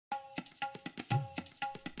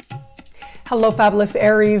Hello, fabulous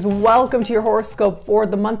Aries. Welcome to your horoscope for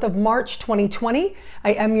the month of March 2020.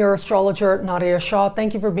 I am your astrologer, Nadiya Shah.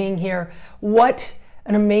 Thank you for being here. What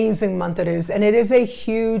an amazing month it is. And it is a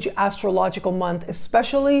huge astrological month,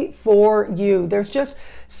 especially for you. There's just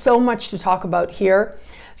so much to talk about here.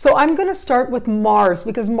 So I'm going to start with Mars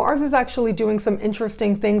because Mars is actually doing some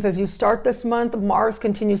interesting things as you start this month. Mars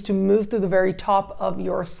continues to move through the very top of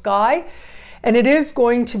your sky. And it is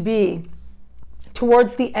going to be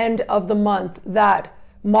towards the end of the month that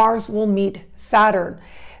Mars will meet Saturn.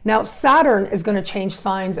 Now, Saturn is going to change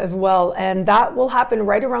signs as well, and that will happen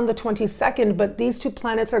right around the 22nd, but these two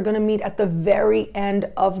planets are going to meet at the very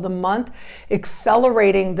end of the month,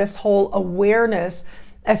 accelerating this whole awareness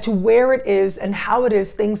as to where it is and how it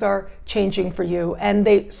is things are changing for you. And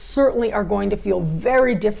they certainly are going to feel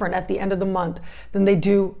very different at the end of the month than they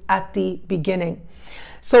do at the beginning.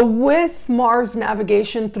 So with Mars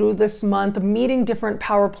navigation through this month, meeting different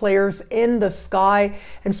power players in the sky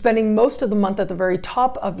and spending most of the month at the very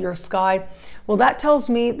top of your sky, well, that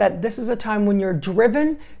tells me that this is a time when you're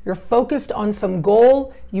driven, you're focused on some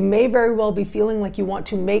goal. You may very well be feeling like you want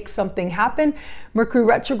to make something happen. Mercury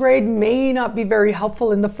retrograde may not be very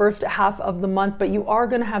helpful in the first half of the month, but you are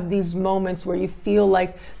going to have these moments where you feel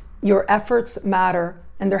like your efforts matter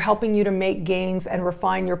and they're helping you to make gains and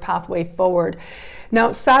refine your pathway forward.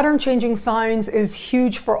 Now, Saturn changing signs is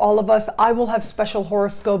huge for all of us. I will have special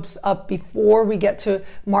horoscopes up before we get to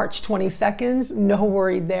March 22nd. No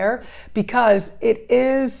worry there, because it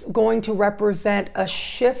is going to represent a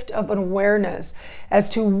shift of an awareness as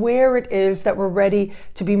to where it is that we're ready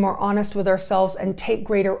to be more honest with ourselves and take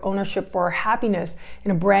greater ownership for our happiness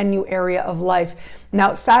in a brand new area of life.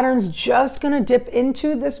 Now, Saturn's just going to dip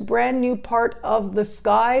into this brand new part of the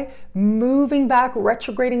sky, moving back,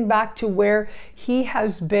 retrograding back to where he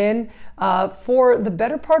has been for the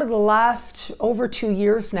better part of the last over 2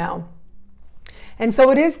 years now. And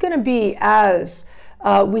so it is going to be as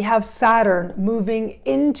we have Saturn moving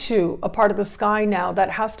into a part of the sky now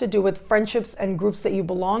that has to do with friendships and groups that you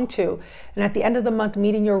belong to. And at the end of the month,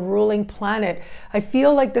 meeting your ruling planet. I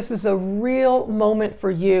feel like this is a real moment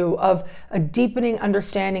for you of a deepening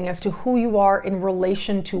understanding as to who you are in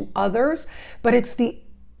relation to others. But it's the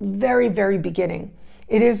very, very beginning.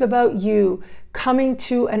 It is about you coming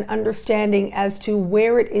to an understanding as to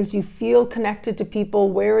where it is you feel connected to people,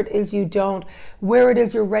 where it is you don't, where it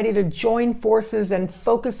is you're ready to join forces and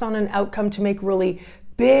focus on an outcome to make really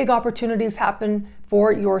big opportunities happen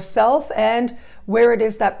for yourself, and where it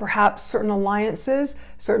is that perhaps certain alliances,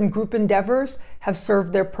 certain group endeavors have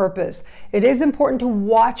served their purpose. It is important to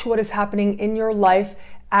watch what is happening in your life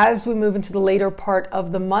as we move into the later part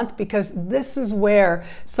of the month, because this is where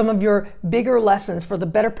some of your bigger lessons for the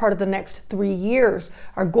better part of the next 3 years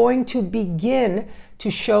are going to begin to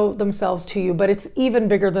show themselves to you. But it's even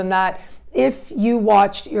bigger than that. If you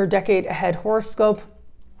watched your decade ahead horoscope,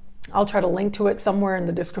 I'll try to link to it somewhere in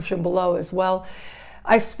the description below as well.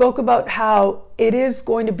 I spoke about how it is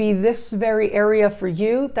going to be this very area for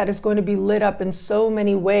you that is going to be lit up in so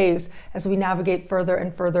many ways as we navigate further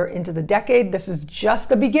and further into the decade. This is just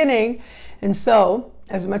the beginning. And so,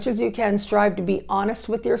 as much as you can, strive to be honest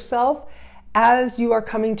with yourself as you are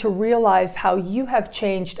coming to realize how you have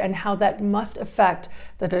changed and how that must affect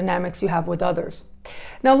the dynamics you have with others.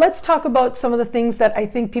 Now let's talk about some of the things that I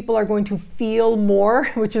think people are going to feel more,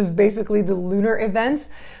 which is basically the lunar events.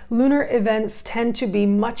 Lunar events tend to be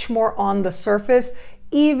much more on the surface,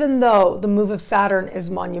 even though the move of Saturn is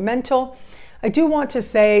monumental. I do want to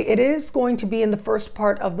say it is going to be in the first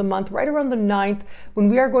part of the month, right around the 9th, when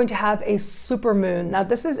we are going to have a supermoon. Now,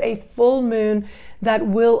 this is a full moon that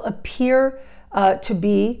will appear to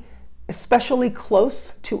be especially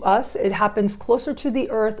close to us. It happens closer to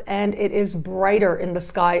the Earth, and it is brighter in the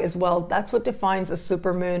sky as well. That's what defines a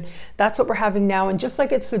supermoon. That's what we're having now. And just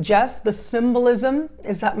like it suggests, the symbolism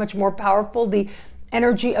is that much more powerful. The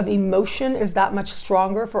energy of emotion is that much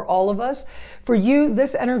stronger for all of us. For you,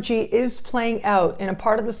 this energy is playing out in a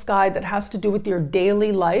part of the sky that has to do with your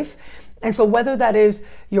daily life. And so whether that is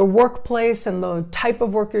your workplace and the type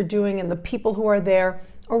of work you're doing and the people who are there,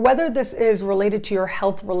 or whether this is related to your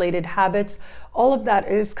health-related habits, all of that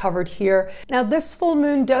is covered here. Now, this full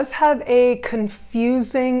moon does have a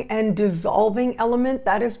confusing and dissolving element.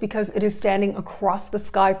 That is because it is standing across the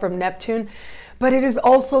sky from Neptune, but it is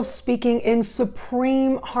also speaking in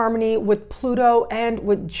supreme harmony with Pluto and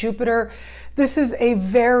with Jupiter. This is a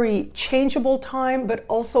very changeable time, but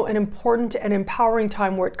also an important and empowering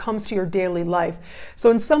time where it comes to your daily life. So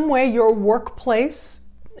in some way, your workplace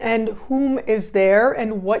and whom is there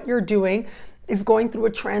and what you're doing is going through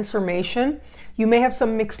a transformation. You may have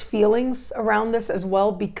some mixed feelings around this as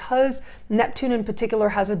well, because Neptune in particular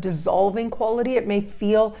has a dissolving quality. It may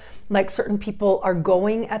feel like certain people are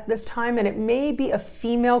going at this time, and it may be a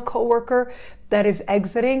female coworker that is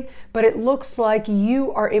exiting, but it looks like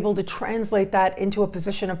you are able to translate that into a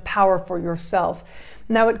position of power for yourself.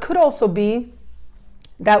 Now, it could also be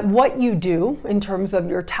that what you do in terms of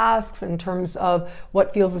your tasks, in terms of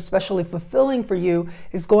what feels especially fulfilling for you,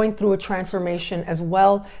 is going through a transformation as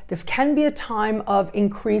well. This can be a time of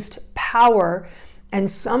increased power and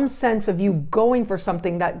some sense of you going for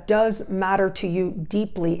something that does matter to you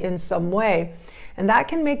deeply in some way. And that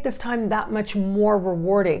can make this time that much more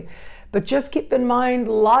rewarding. But just keep in mind,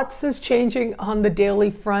 lots is changing on the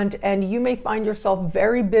daily front, and you may find yourself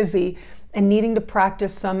very busy and needing to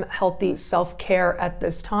practice some healthy self-care at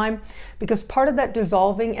this time, because part of that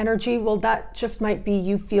dissolving energy, well, that just might be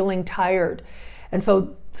you feeling tired. And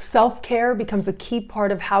so self-care becomes a key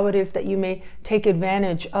part of how it is that you may take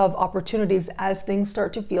advantage of opportunities as things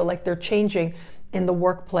start to feel like they're changing in the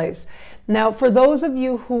workplace. Now, for those of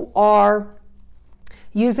you who are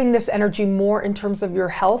using this energy more in terms of your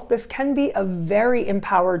health, this can be a very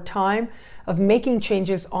empowered time of making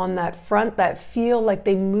changes on that front that feel like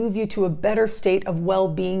they move you to a better state of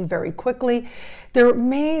well-being very quickly. There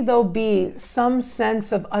may, though, be some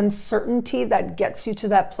sense of uncertainty that gets you to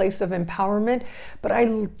that place of empowerment, but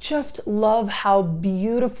I just love how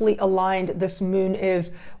beautifully aligned this moon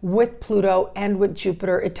is with Pluto and with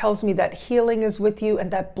Jupiter. It tells me that healing is with you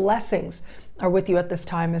and that blessings are with you at this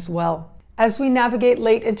time as well. As we navigate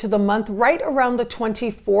late into the month, right around the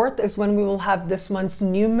 24th is when we will have this month's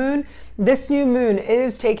new moon. This new moon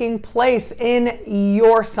is taking place in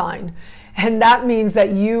your sign. And that means that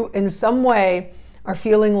you, in some way, are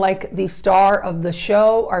feeling like the star of the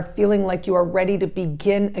show, are feeling like you are ready to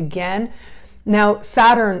begin again. Now,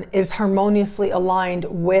 Saturn is harmoniously aligned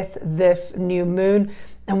with this new moon.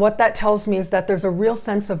 And what that tells me is that there's a real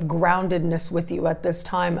sense of groundedness with you at this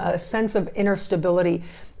time, a sense of inner stability,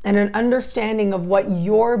 and an understanding of what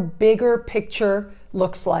your bigger picture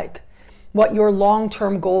looks like, what your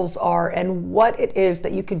long-term goals are, and what it is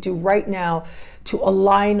that you can do right now to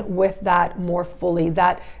align with that more fully,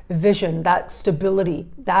 that vision, that stability,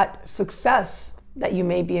 that success that you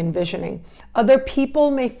may be envisioning. Other people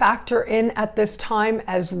may factor in at this time,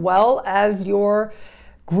 as well as your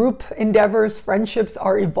group endeavors, friendships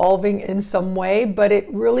are evolving in some way, but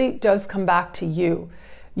it really does come back to you.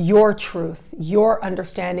 Your truth, your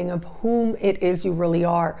understanding of whom it is you really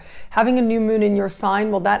are. Having a new moon in your sign,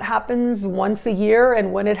 well, that happens once a year,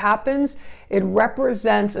 and when it happens, it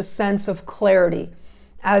represents a sense of clarity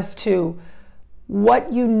as to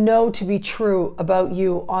what you know to be true about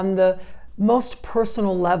you on the most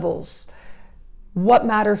personal levels. What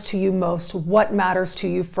matters to you most? What matters to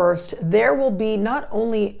you first? There will be not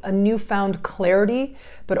only a newfound clarity,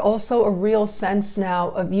 but also a real sense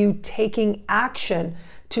now of you taking action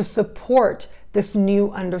to support this new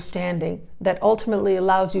understanding that ultimately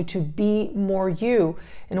allows you to be more you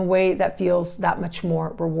in a way that feels that much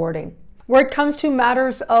more rewarding. Where it comes to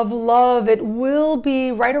matters of love, it will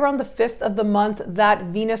be right around the 5th of the month that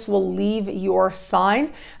Venus will leave your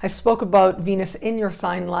sign. I spoke about Venus in your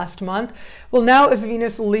sign last month. Well, now as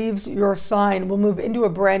Venus leaves your sign, we'll move into a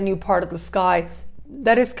brand new part of the sky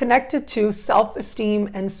that is connected to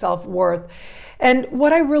self-esteem and self-worth. And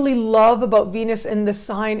what I really love about Venus in this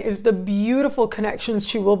sign is the beautiful connections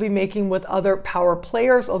she will be making with other power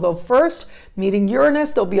players. Although first, meeting Uranus,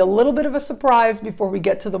 there'll be a little bit of a surprise before we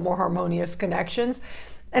get to the more harmonious connections.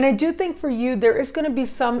 And I do think for you, there is going to be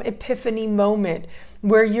some epiphany moment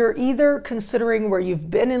where you're either considering where you've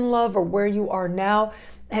been in love or where you are now,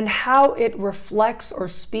 and how it reflects or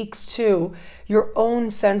speaks to your own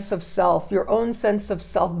sense of self, your own sense of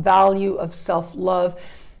self-value, of self-love.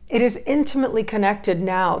 It is intimately connected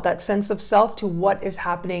now, that sense of self, to what is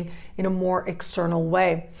happening in a more external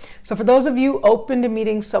way. So for those of you open to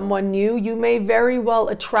meeting someone new, you may very well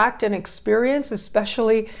attract an experience,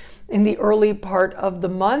 especially in the early part of the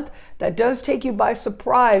month, that does take you by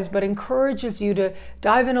surprise, but encourages you to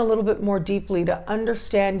dive in a little bit more deeply to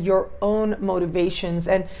understand your own motivations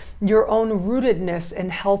and your own rootedness in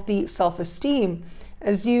healthy self-esteem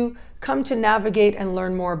as you come to navigate and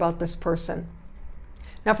learn more about this person.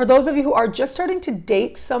 Now, for those of you who are just starting to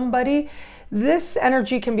date somebody, This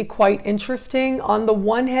energy can be quite interesting. On the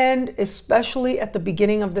one hand, especially at the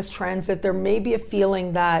beginning of this transit, there may be a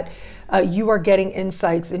feeling that you are getting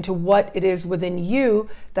insights into what it is within you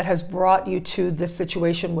that has brought you to this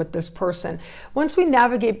situation with this person. Once we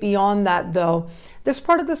navigate beyond that, though, this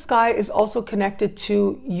part of the sky is also connected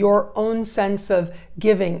to your own sense of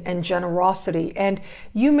giving and generosity. And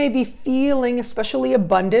you may be feeling especially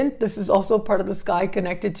abundant. This is also part of the sky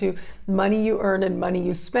connected to money you earn and money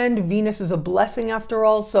you spend. Venus is a blessing after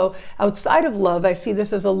all. So outside of love, I see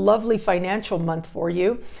this as a lovely financial month for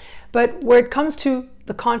you. But where it comes to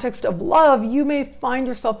the context of love, you may find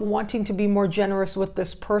yourself wanting to be more generous with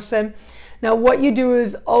this person. Now, what you do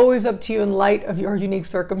is always up to you in light of your unique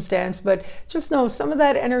circumstance, but just know some of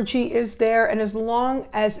that energy is there. And as long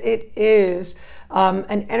as it is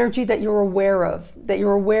an energy that you're aware of, that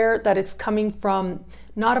you're aware that it's coming from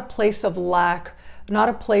not a place of lack, not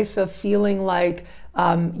a place of feeling like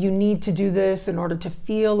you need to do this in order to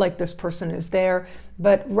feel like this person is there,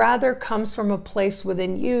 but rather comes from a place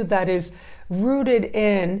within you that is rooted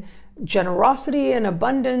in generosity and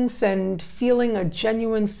abundance and feeling a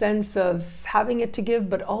genuine sense of having it to give,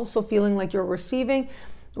 but also feeling like you're receiving,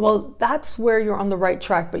 well, that's where you're on the right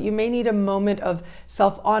track. But you may need a moment of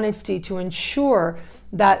self-honesty to ensure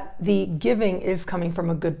that the giving is coming from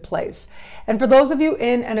a good place. And for those of you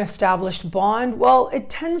in an established bond, well, it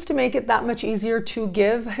tends to make it that much easier to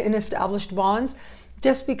give in established bonds,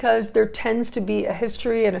 just because there tends to be a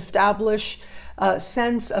history and established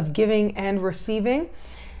sense of giving and receiving.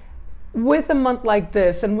 With a month like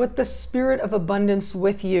this and with the spirit of abundance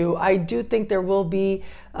with you, I do think there will be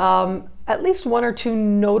at least one or two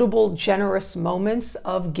notable generous moments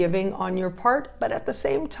of giving on your part. But at the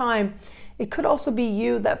same time, it could also be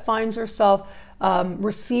you that finds yourself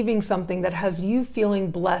receiving something that has you feeling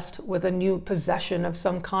blessed with a new possession of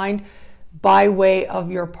some kind by way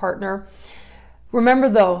of your partner. Remember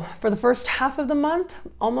though, for the first half of the month,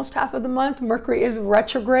 almost half of the month, Mercury is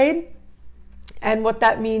retrograde. And what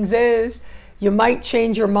that means is you might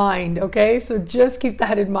change your mind, okay? So just keep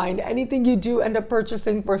that in mind. Anything you do end up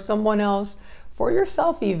purchasing for someone else, for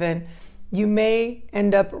yourself even, you may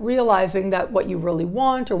end up realizing that what you really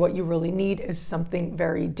want or what you really need is something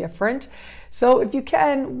very different. So if you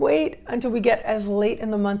can, wait until we get as late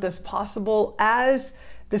in the month as possible as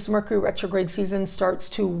this Mercury retrograde season starts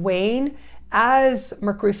to wane, as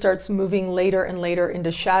Mercury starts moving later and later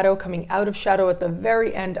into shadow, coming out of shadow at the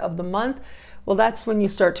very end of the month. Well, that's when you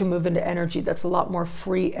start to move into energy that's a lot more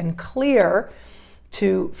free and clear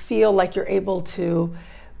to feel like you're able to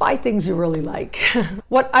buy things you really like.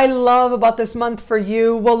 What I love about this month for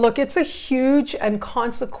you, well, look, it's a huge and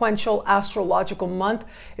consequential astrological month,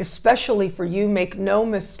 especially for you. Make no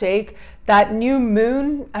mistake, that new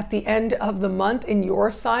moon at the end of the month in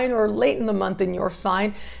your sign or late in the month in your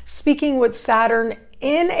sign, speaking with Saturn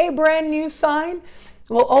in a brand new sign,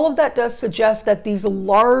 well, all of that does suggest that these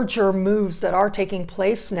larger moves that are taking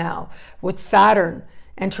place now with Saturn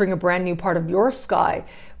entering a brand new part of your sky,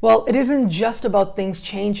 well, it isn't just about things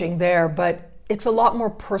changing there, but it's a lot more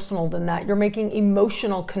personal than that. You're making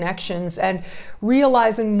emotional connections and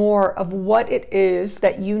realizing more of what it is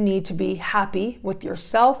that you need to be happy with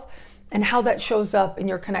yourself and how that shows up in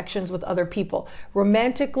your connections with other people,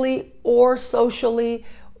 romantically or socially,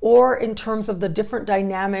 or in terms of the different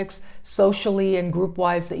dynamics socially and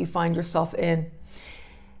group-wise that you find yourself in.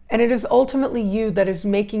 And it is ultimately you that is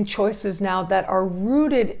making choices now that are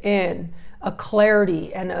rooted in a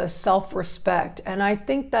clarity and a self-respect. And I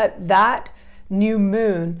think that that new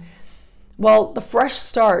moon, well, the fresh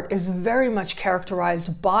start is very much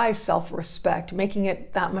characterized by self-respect, making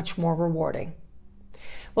it that much more rewarding.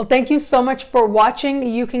 Well, thank you so much for watching.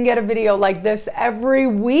 You can get a video like this every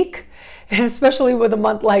week, and especially with a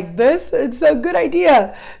month like this, it's a good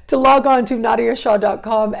idea to log on to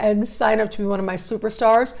nadiyashah.com and sign up to be one of my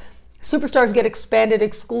superstars. Superstars get expanded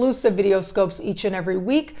exclusive video scopes each and every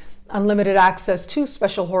week, unlimited access to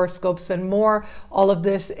special horoscopes and more. All of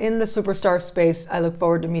this in the superstar space. I look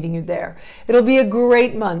forward to meeting you there. It'll be a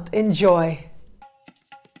great month. Enjoy.